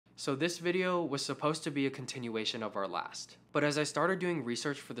So this video was supposed to be a continuation of our last. But as I started doing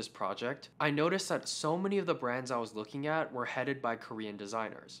research for this project, I noticed that so many of the brands I was looking at were headed by Korean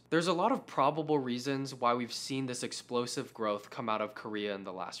designers. There's a lot of probable reasons why we've seen this explosive growth come out of Korea in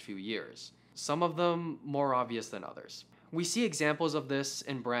the last few years. Some of them more obvious than others. We see examples of this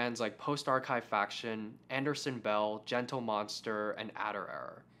in brands like Post Archive Faction, Anderson Bell, Gentle Monster, and Adder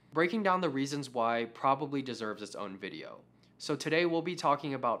Error. Breaking down the reasons why probably deserves its own video. So today we'll be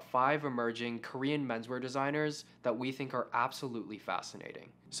talking about 5 emerging Korean menswear designers that we think are absolutely fascinating.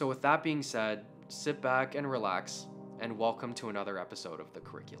 So with that being said, sit back and relax, and welcome to another episode of The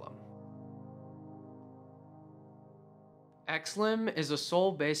Curriculum. XLIM is a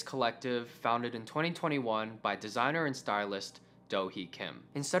Seoul-based collective founded in 2021 by designer and stylist Juntae Kim.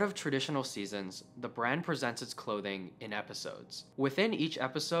 Instead of traditional seasons, the brand presents its clothing in episodes. Within each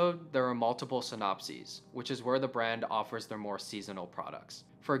episode, there are multiple synopses, which is where the brand offers their more seasonal products.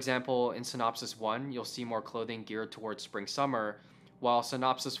 For example, in Synopsis 1, you'll see more clothing geared towards spring-summer, while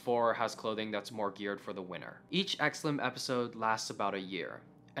Synopsis 4 has clothing that's more geared for the winter. Each XLIM episode lasts about a year.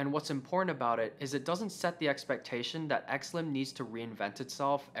 And what's important about it is it doesn't set the expectation that XLIM needs to reinvent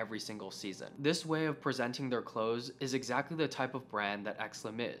itself every single season. This way of presenting their clothes is exactly the type of brand that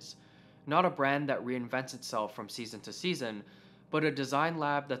XLIM is. Not a brand that reinvents itself from season to season, but a design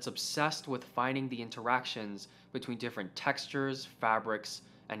lab that's obsessed with finding the interactions between different textures, fabrics,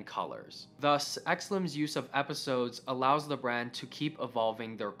 and colors. Thus, XLIM's use of episodes allows the brand to keep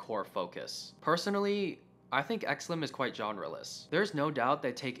evolving their core focus. Personally, I think XLIM is quite genreless. There's no doubt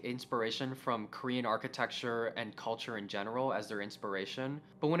they take inspiration from Korean architecture and culture in general as their inspiration,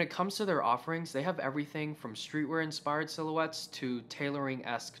 but when it comes to their offerings, they have everything from streetwear-inspired silhouettes to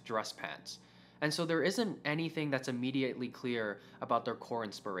tailoring-esque dress pants. And so there isn't anything that's immediately clear about their core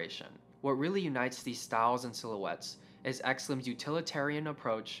inspiration. What really unites these styles and silhouettes is XLIM's utilitarian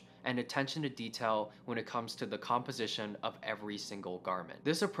approach and attention to detail when it comes to the composition of every single garment.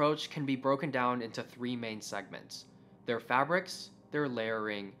 This approach can be broken down into 3 main segments: their fabrics, their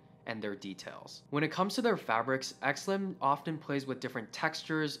layering, and their details. When it comes to their fabrics, XLIM often plays with different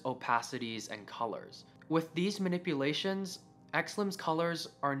textures, opacities, and colors. With these manipulations, XLIM's colors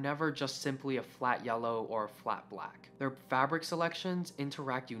are never just simply a flat yellow or a flat black. Their fabric selections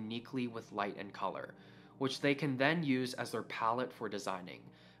interact uniquely with light and color, which they can then use as their palette for designing,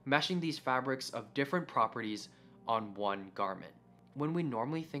 meshing these fabrics of different properties on one garment. When we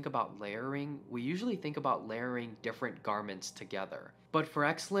normally think about layering, we usually think about layering different garments together. But for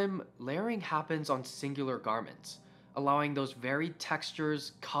XLIM, layering happens on singular garments, allowing those varied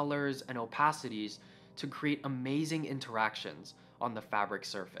textures, colors, and opacities to create amazing interactions on the fabric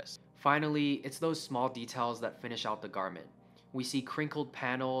surface. Finally, it's those small details that finish out the garment. We see crinkled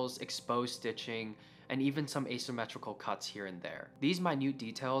panels, exposed stitching, and even some asymmetrical cuts here and there. These minute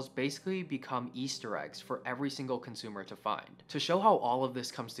details basically become Easter eggs for every single consumer to find. To show how all of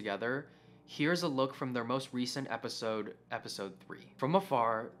this comes together, here's a look from their most recent episode, episode 3. From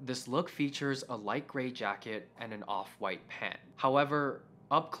afar, this look features a light gray jacket and an off-white pant. However,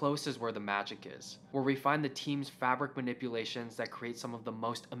 up close is where the magic is, where we find the team's fabric manipulations that create some of the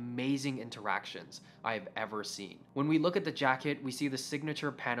most amazing interactions I have ever seen. When we look at the jacket, we see the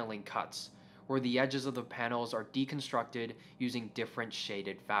signature paneling cuts, where the edges of the panels are deconstructed using different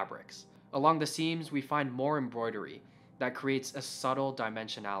shaded fabrics. Along the seams, we find more embroidery that creates a subtle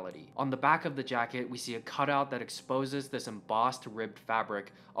dimensionality. On the back of the jacket, we see a cutout that exposes this embossed ribbed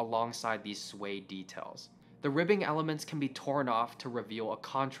fabric alongside these suede details. The ribbing elements can be torn off to reveal a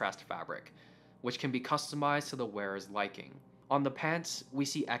contrast fabric, which can be customized to the wearer's liking. On the pants, we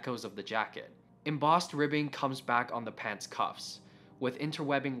see echoes of the jacket. Embossed ribbing comes back on the pants cuffs, with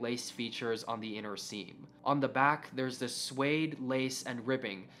interwebbing lace features on the inner seam. On the back, there's this suede, lace, and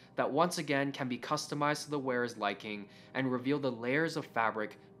ribbing that once again can be customized to the wearer's liking and reveal the layers of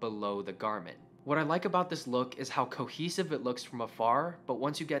fabric below the garment. What I like about this look is how cohesive it looks from afar, but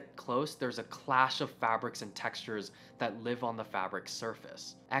once you get close, there's a clash of fabrics and textures that live on the fabric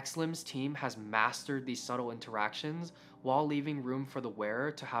surface. XLIM's team has mastered these subtle interactions while leaving room for the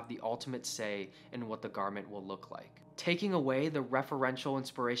wearer to have the ultimate say in what the garment will look like, taking away the referential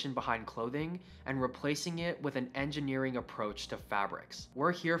inspiration behind clothing and replacing it with an engineering approach to fabrics.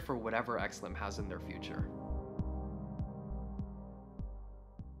 We're here for whatever XLIM has in their future.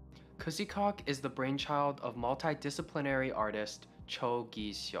 Kusikohc is the brainchild of multidisciplinary artist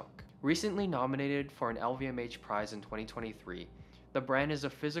Kusikohc. Recently nominated for an LVMH prize in 2023, the brand is a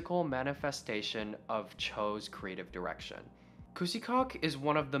physical manifestation of Cho's creative direction. Kusikohc is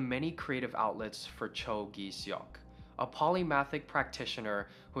one of the many creative outlets for Kusikohc, a polymathic practitioner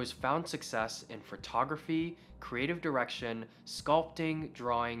who has found success in photography, creative direction, sculpting,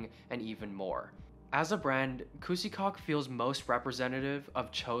 drawing, and even more. As a brand, Kusikohc feels most representative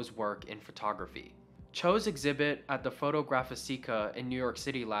of Cho's work in photography. Cho's exhibit at the Photographica in New York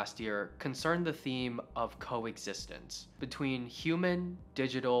City last year concerned the theme of coexistence between human,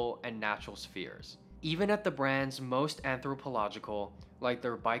 digital, and natural spheres. Even at the brand's most anthropological, like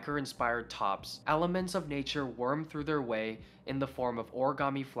their biker-inspired tops, elements of nature worm through their way in the form of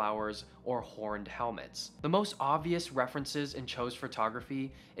origami flowers or horned helmets. The most obvious references in Cho's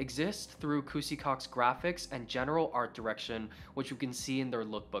photography exist through Kusikohc's graphics and general art direction, which you can see in their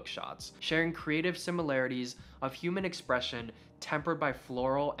lookbook shots, sharing creative similarities of human expression tempered by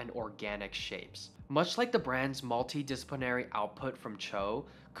floral and organic shapes. Much like the brand's multidisciplinary output from Cho,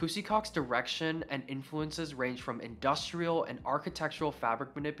 Kusikohc's direction and influences range from industrial and architectural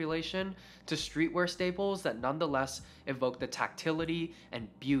fabric manipulation to streetwear staples that nonetheless evoke the tactility and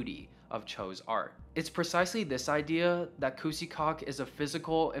beauty of Cho's art. It's precisely this idea that Kusikohc is a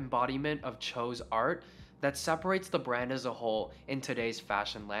physical embodiment of Cho's art that separates the brand as a whole in today's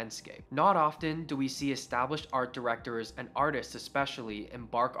fashion landscape. Not often do we see established art directors and artists especially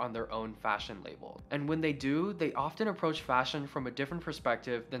embark on their own fashion label. And when they do, they often approach fashion from a different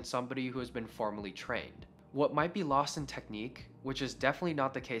perspective than somebody who has been formally trained. What might be lost in technique, which is definitely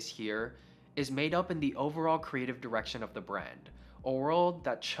not the case here, is made up in the overall creative direction of the brand, a world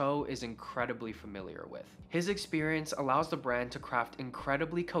that Cho is incredibly familiar with. His experience allows the brand to craft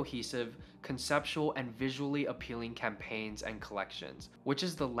incredibly cohesive, conceptual, and visually appealing campaigns and collections, which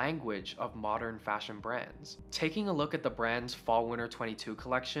is the language of modern fashion brands. Taking a look at the brand's Fall/Winter 22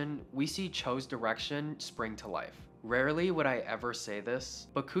 collection, we see Cho's direction spring to life. Rarely would I ever say this,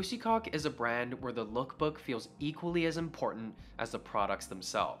 but Kusikohc is a brand where the lookbook feels equally as important as the products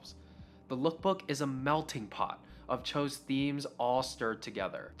themselves. The lookbook is a melting pot of Cho's themes all stirred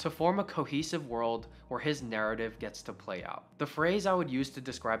together to form a cohesive world where his narrative gets to play out. The phrase I would use to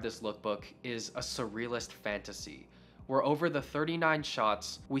describe this lookbook is a surrealist fantasy, where over the 39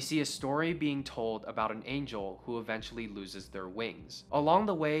 shots, we see a story being told about an angel who eventually loses their wings. Along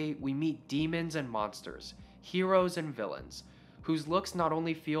the way, we meet demons and monsters, heroes and villains, whose looks not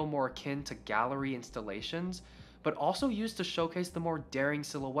only feel more akin to gallery installations, but also used to showcase the more daring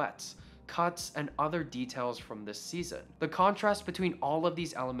silhouettes, cuts, and other details from this season. The contrast between all of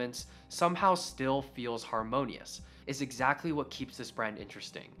these elements somehow still feels harmonious, is exactly what keeps this brand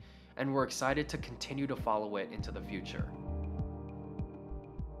interesting, and we're excited to continue to follow it into the future.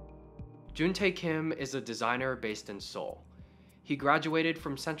 Juntae Kim is a designer based in Seoul. He graduated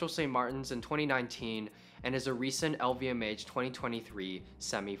from Central St. Martin's in 2019 and is a recent LVMH 2023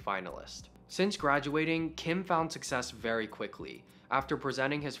 semi-finalist. Since graduating, Kim found success very quickly, after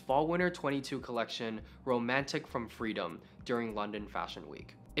presenting his Fall/Winter 22 collection, Romantic from Freedom, during London Fashion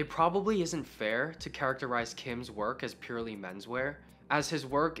Week. It probably isn't fair to characterize Kim's work as purely menswear, as his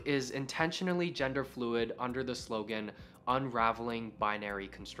work is intentionally gender fluid under the slogan, unraveling binary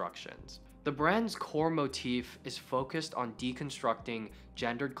constructions. The brand's core motif is focused on deconstructing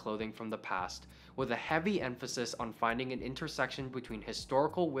gendered clothing from the past, with a heavy emphasis on finding an intersection between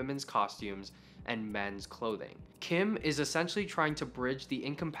historical women's costumes and men's clothing. Kim is essentially trying to bridge the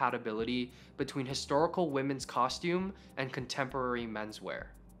incompatibility between historical women's costume and contemporary menswear.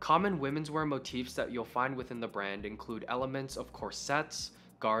 Common womenswear motifs that you'll find within the brand include elements of corsets,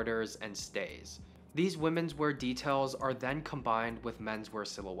 garters, and stays. These womenswear details are then combined with menswear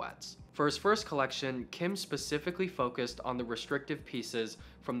silhouettes. For his first collection, Kim specifically focused on the restrictive pieces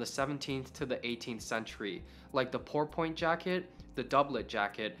from the 17th to the 18th century, like the pourpoint jacket, the doublet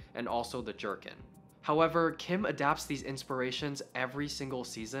jacket, and also the jerkin. However, Kim adapts these inspirations every single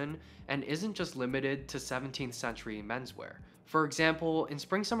season and isn't just limited to 17th century menswear. For example, in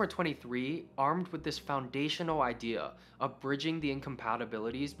Spring/Summer 23, armed with this foundational idea of bridging the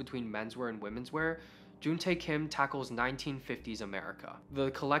incompatibilities between menswear and womenswear, Juntae Kim tackles 1950s America.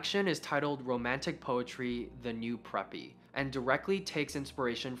 The collection is titled Romantic Poetry: The New Preppy, and directly takes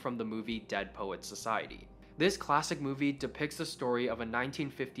inspiration from the movie Dead Poets Society. This classic movie depicts the story of a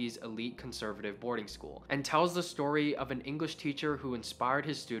 1950s elite conservative boarding school, and tells the story of an English teacher who inspired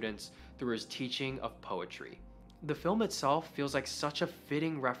his students through his teaching of poetry. The film itself feels like such a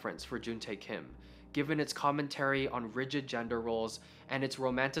fitting reference for Juntae Kim, given its commentary on rigid gender roles and its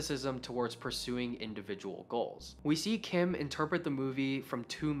romanticism towards pursuing individual goals. We see Kim interpret the movie from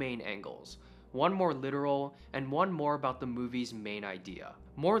two main angles. one more literal, and one more about the movie's main idea.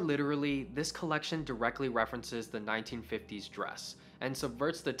 More literally, this collection directly references the 1950s dress and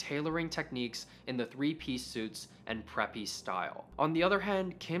subverts the tailoring techniques in the three-piece suits and preppy style. On the other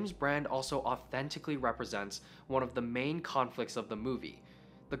hand, Kim's brand also authentically represents one of the main conflicts of the movie,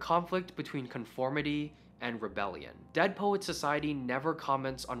 the conflict between conformity and rebellion. Dead Poet Society never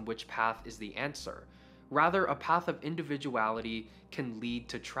comments on which path is the answer. Rather, a path of individuality can lead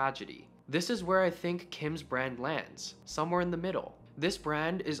to tragedy. This is where I think Kim's brand lands, somewhere in the middle. This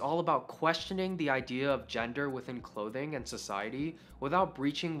brand is all about questioning the idea of gender within clothing and society without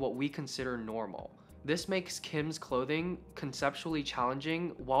breaching what we consider normal. This makes Kim's clothing conceptually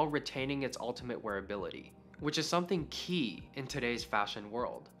challenging while retaining its ultimate wearability, which is something key in today's fashion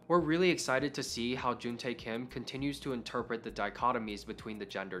world. We're really excited to see how Juntae Kim continues to interpret the dichotomies between the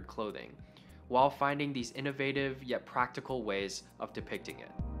gendered clothing, while finding these innovative yet practical ways of depicting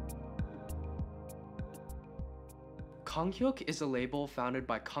it. Kanghyuk is a label founded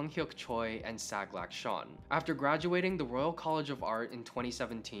by Kanghyuk Choi and Saglak Sean. After graduating the Royal College of Art in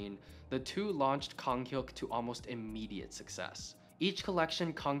 2017, the two launched Kanghyuk to almost immediate success. Each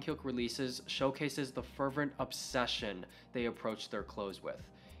collection Kanghyuk releases showcases the fervent obsession they approach their clothes with,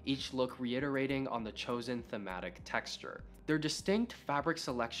 each look reiterating on the chosen thematic texture. Their distinct fabric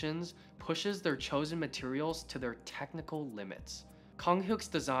selections pushes their chosen materials to their technical limits. Kanghyuk's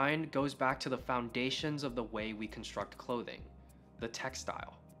design goes back to the foundations of the way we construct clothing, the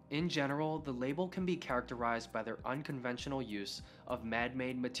textile. In general, the label can be characterized by their unconventional use of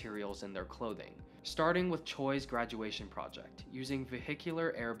man-made materials in their clothing, starting with Choi's graduation project, using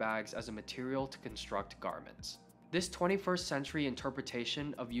vehicular airbags as a material to construct garments. This 21st century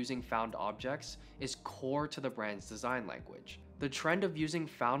interpretation of using found objects is core to the brand's design language. The trend of using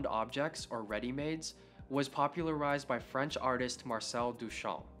found objects or ready-mades was popularized by French artist Marcel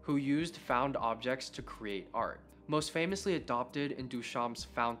Duchamp, who used found objects to create art. Most famously adopted in Duchamp's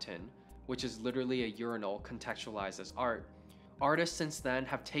Fountain, which is literally a urinal contextualized as art, artists since then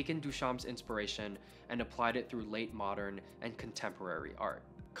have taken Duchamp's inspiration and applied it through late modern and contemporary art.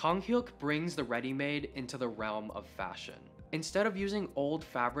 Kanghyuk brings the ready-made into the realm of fashion. Instead of using old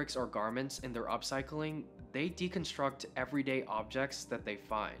fabrics or garments in their upcycling, they deconstruct everyday objects that they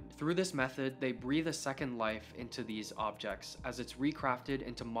find. Through this method, they breathe a second life into these objects as it's recrafted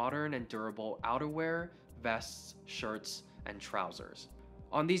into modern and durable outerwear, vests, shirts, and trousers.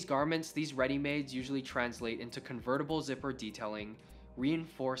 On these garments, these ready-mades usually translate into convertible zipper detailing,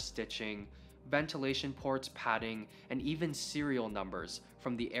 reinforced stitching, ventilation ports, padding, and even serial numbers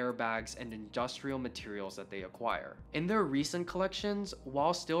from the airbags and industrial materials that they acquire. In their recent collections,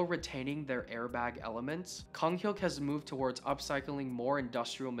 while still retaining their airbag elements, Kanghyuk has moved towards upcycling more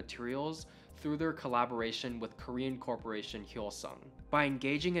industrial materials through their collaboration with Korean corporation Hyosung. By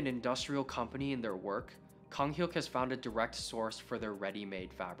engaging an industrial company in their work, Kanghyuk has found a direct source for their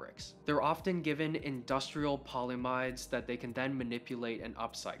ready-made fabrics. They're often given industrial polyamides that they can then manipulate and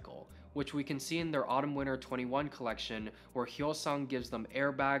upcycle, which we can see in their Autumn-Winter 21 collection, where Hyosung gives them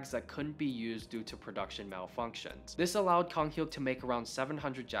airbags that couldn't be used due to production malfunctions. This allowed Kanghyuk to make around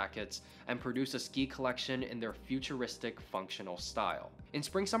 700 jackets and produce a ski collection in their futuristic functional style. In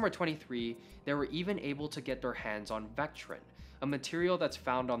Spring-Summer 23, they were even able to get their hands on Vectrin, a material that's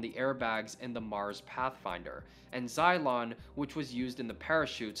found on the airbags in the Mars Pathfinder, and Xylon, which was used in the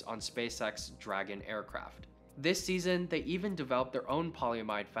parachutes on SpaceX Dragon aircraft. This season, they even developed their own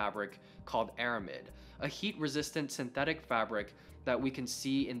polyamide fabric called Aramid, a heat-resistant synthetic fabric that we can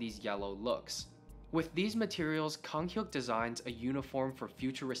see in these yellow looks. With these materials, Kanghyuk designs a uniform for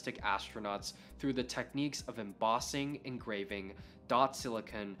futuristic astronauts through the techniques of embossing, engraving, dot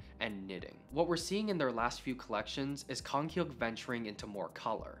silicon, and knitting. What we're seeing in their last few collections is Kanghyuk venturing into more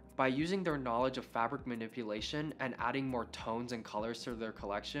color. By using their knowledge of fabric manipulation and adding more tones and colors to their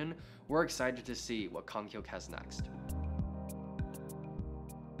collection, we're excited to see what Kanghyuk has next.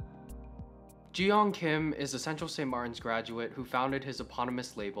 Jiyong Kim is a Central St. Martin's graduate who founded his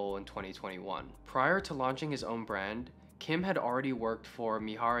eponymous label in 2021. Prior to launching his own brand, Kim had already worked for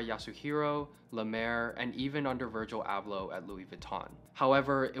Mihara Yasuhiro, La Mer, and even under Virgil Abloh at Louis Vuitton.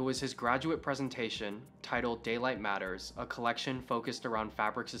 However, it was his graduate presentation, titled Daylight Matters, a collection focused around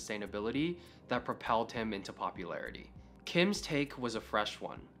fabric sustainability, that propelled him into popularity. Kim's take was a fresh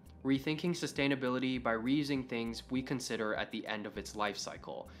one, rethinking sustainability by reusing things we consider at the end of its life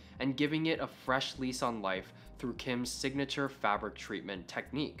cycle, and giving it a fresh lease on life through Kim's signature fabric treatment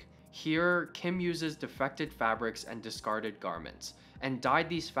technique. Here, Kim uses defected fabrics and discarded garments, and dyed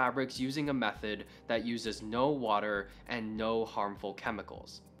these fabrics using a method that uses no water and no harmful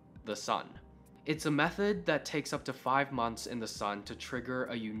chemicals: the sun. It's a method that takes up to 5 months in the sun to trigger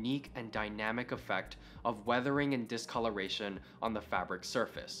a unique and dynamic effect of weathering and discoloration on the fabric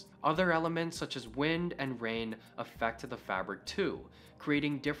surface. Other elements such as wind and rain affect the fabric too,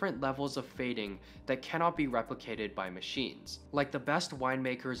 creating different levels of fading that cannot be replicated by machines. Like the best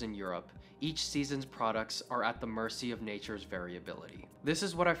winemakers in Europe, each season's products are at the mercy of nature's variability. This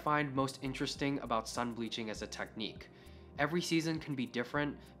is what I find most interesting about sun bleaching as a technique. Every season can be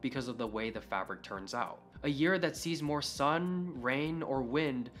different because of the way the fabric turns out. A year that sees more sun, rain, or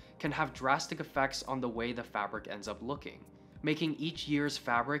wind can have drastic effects on the way the fabric ends up looking, making each year's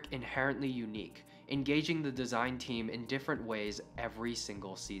fabric inherently unique, engaging the design team in different ways every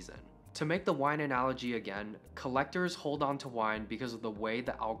single season. To make the wine analogy again, collectors hold on to wine because of the way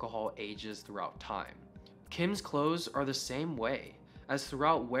the alcohol ages throughout time. Kim's clothes are the same way, as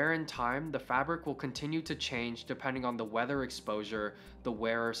throughout wear and time, the fabric will continue to change depending on the weather exposure the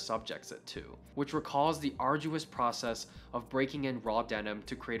wearer subjects it to, which recalls the arduous process of breaking in raw denim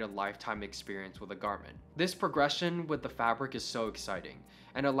to create a lifetime experience with a garment. This progression with the fabric is so exciting,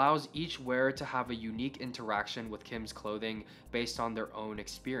 and allows each wearer to have a unique interaction with Kim's clothing based on their own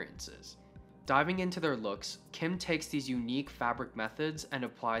experiences. Diving into their looks, Kim takes these unique fabric methods and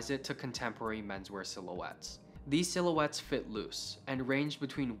applies it to contemporary menswear silhouettes. These silhouettes fit loose and range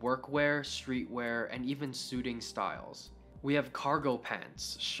between workwear, streetwear, and even suiting styles. We have cargo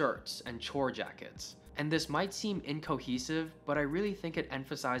pants, shirts, and chore jackets. And this might seem incohesive, but I really think it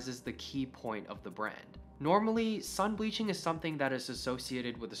emphasizes the key point of the brand. Normally, sun bleaching is something that is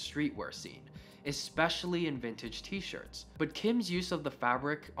associated with the streetwear scene, especially in vintage t-shirts. But Kim's use of the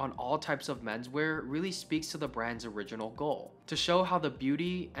fabric on all types of menswear really speaks to the brand's original goal, to show how the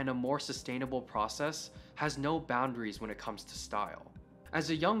beauty and a more sustainable process has no boundaries when it comes to style. As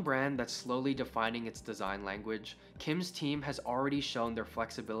a young brand that's slowly defining its design language, Kim's team has already shown their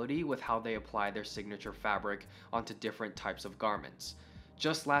flexibility with how they apply their signature fabric onto different types of garments.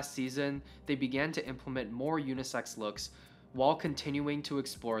 Just last season, they began to implement more unisex looks while continuing to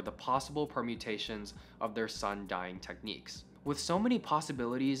explore the possible permutations of their sun dyeing techniques. With so many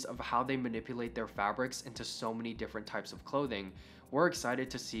possibilities of how they manipulate their fabrics into so many different types of clothing, we're excited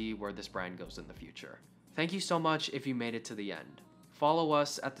to see where this brand goes in the future. Thank you so much if you made it to the end. Follow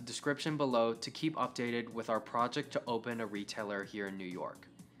us at the description below to keep updated with our project to open a retailer here in New York.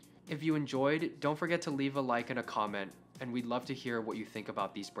 If you enjoyed, don't forget to leave a like and a comment, and we'd love to hear what you think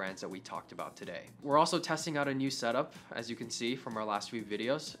about these brands that we talked about today. We're also testing out a new setup, as you can see from our last few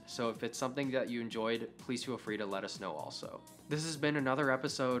videos, so if it's something that you enjoyed, please feel free to let us know also. This has been another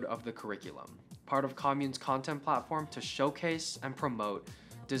episode of The Curriculum, part of Kommune's content platform to showcase and promote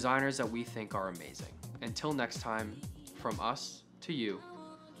designers that we think are amazing. Until next time, from us to you,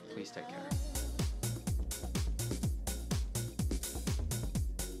 please take care.